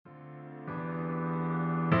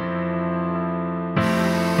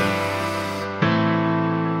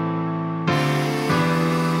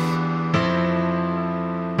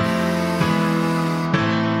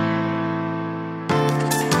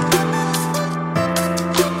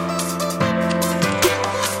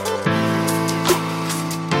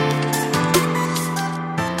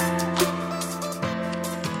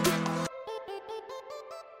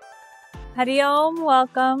Hari Om,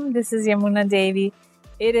 welcome. This is Yamuna Devi.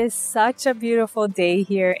 It is such a beautiful day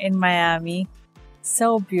here in Miami.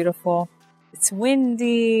 So beautiful. It's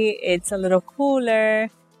windy, it's a little cooler.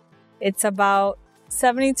 It's about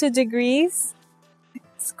 72 degrees.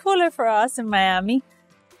 It's cooler for us in Miami.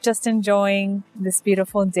 Just enjoying this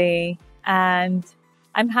beautiful day. And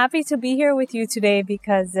I'm happy to be here with you today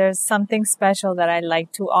because there's something special that I'd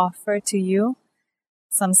like to offer to you.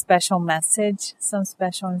 Some special message, some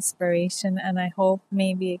special inspiration, and I hope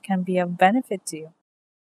maybe it can be of benefit to you.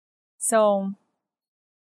 So,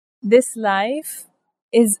 this life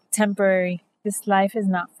is temporary. This life is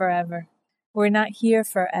not forever. We're not here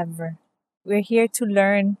forever. We're here to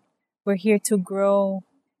learn. We're here to grow.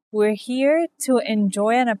 We're here to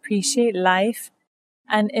enjoy and appreciate life.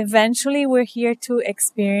 And eventually we're here to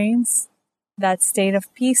experience that state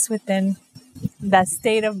of peace within, that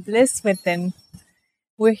state of bliss within.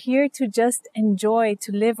 We're here to just enjoy,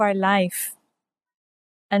 to live our life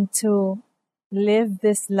and to live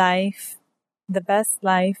this life, the best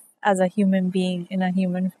life as a human being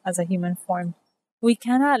as a human form. We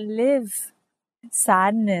cannot live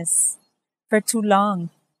sadness for too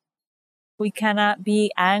long. We cannot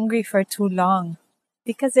be angry for too long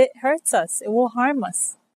because it hurts us. It will harm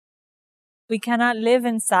us. We cannot live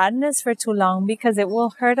in sadness for too long because it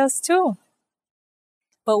will hurt us too.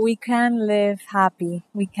 But we can live happy.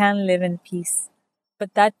 We can live in peace.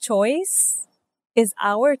 But that choice is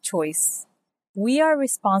our choice. We are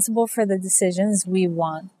responsible for the decisions we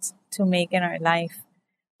want to make in our life.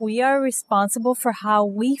 We are responsible for how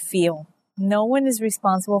we feel. No one is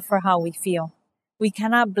responsible for how we feel. We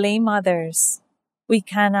cannot blame others. We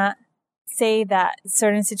cannot say that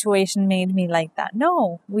certain situation made me like that.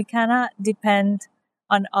 No, we cannot depend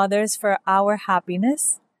on others for our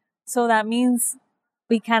happiness. So that means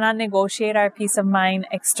we cannot negotiate our peace of mind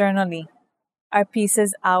externally. Our peace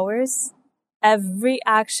is ours. Every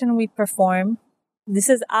action we perform, this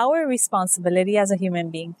is our responsibility as a human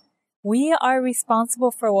being. We are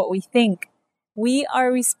responsible for what we think. We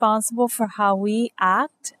are responsible for how we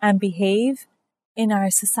act and behave in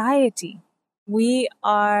our society. We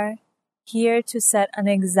are here to set an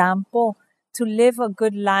example, to live a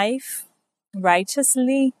good life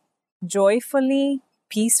righteously, joyfully,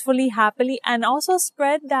 peacefully, happily, and also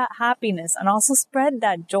spread that happiness and also spread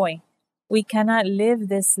that joy. We cannot live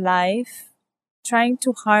this life trying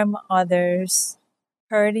to harm others,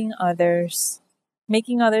 hurting others,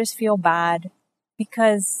 making others feel bad,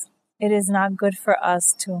 because it is not good for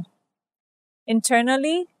us to.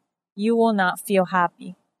 Internally, you will not feel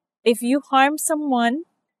happy. If you harm someone,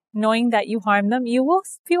 knowing that you harm them, you will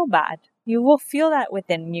feel bad. You will feel that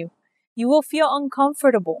within you. You will feel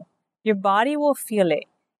uncomfortable. Your body will feel it.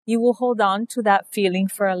 You will hold on to that feeling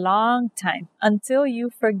for a long time until you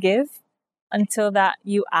forgive, until that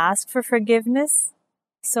you ask for forgiveness.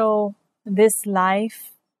 So this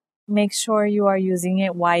life, make sure you are using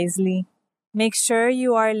it wisely. Make sure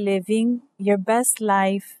you are living your best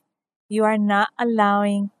life. You are not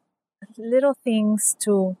allowing little things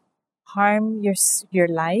to harm your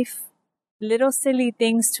life, little silly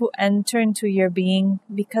things to enter into your being,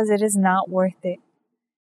 because it is not worth it.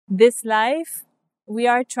 This life, we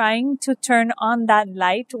are trying to turn on that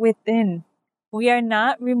light within. We are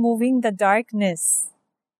not removing the darkness.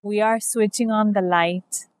 We are switching on the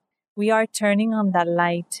light. We are turning on that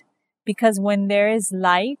light. Because when there is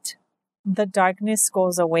light, the darkness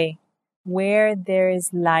goes away. Where there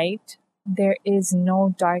is light, there is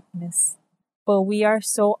no darkness. But we are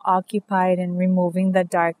so occupied in removing the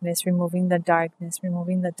darkness.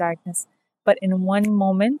 But in one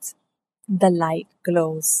moment, the light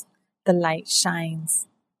glows. The light shines.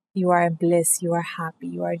 You are bliss. You are happy.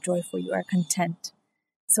 You are joyful. You are content.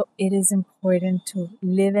 So it is important to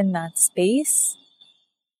live in that space,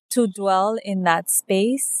 to dwell in that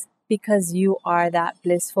space, because you are that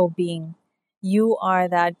blissful being. You are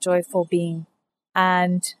that joyful being.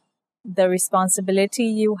 And the responsibility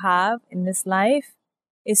you have in this life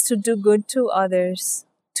is to do good to others,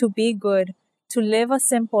 to be good, to live a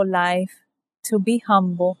simple life, to be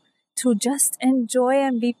humble, to just enjoy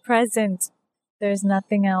and be present. There's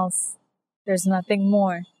nothing else. There's nothing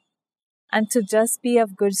more. And to just be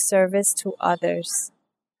of good service to others.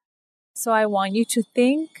 So I want you to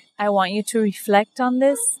think, I want you to reflect on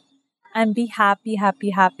this and be happy,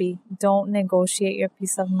 happy, happy. Don't negotiate your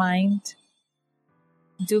peace of mind.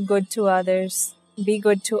 Do good to others. Be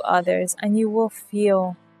good to others. And you will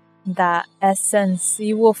feel that essence.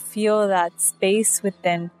 You will feel that space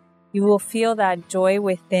within. You will feel that joy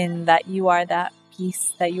within, that you are that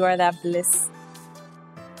peace, that you are that bliss.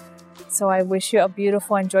 So I wish you a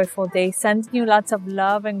beautiful and joyful day. Sending you lots of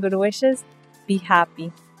love and good wishes. Be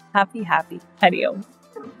happy. Happy, happy. Hari Om.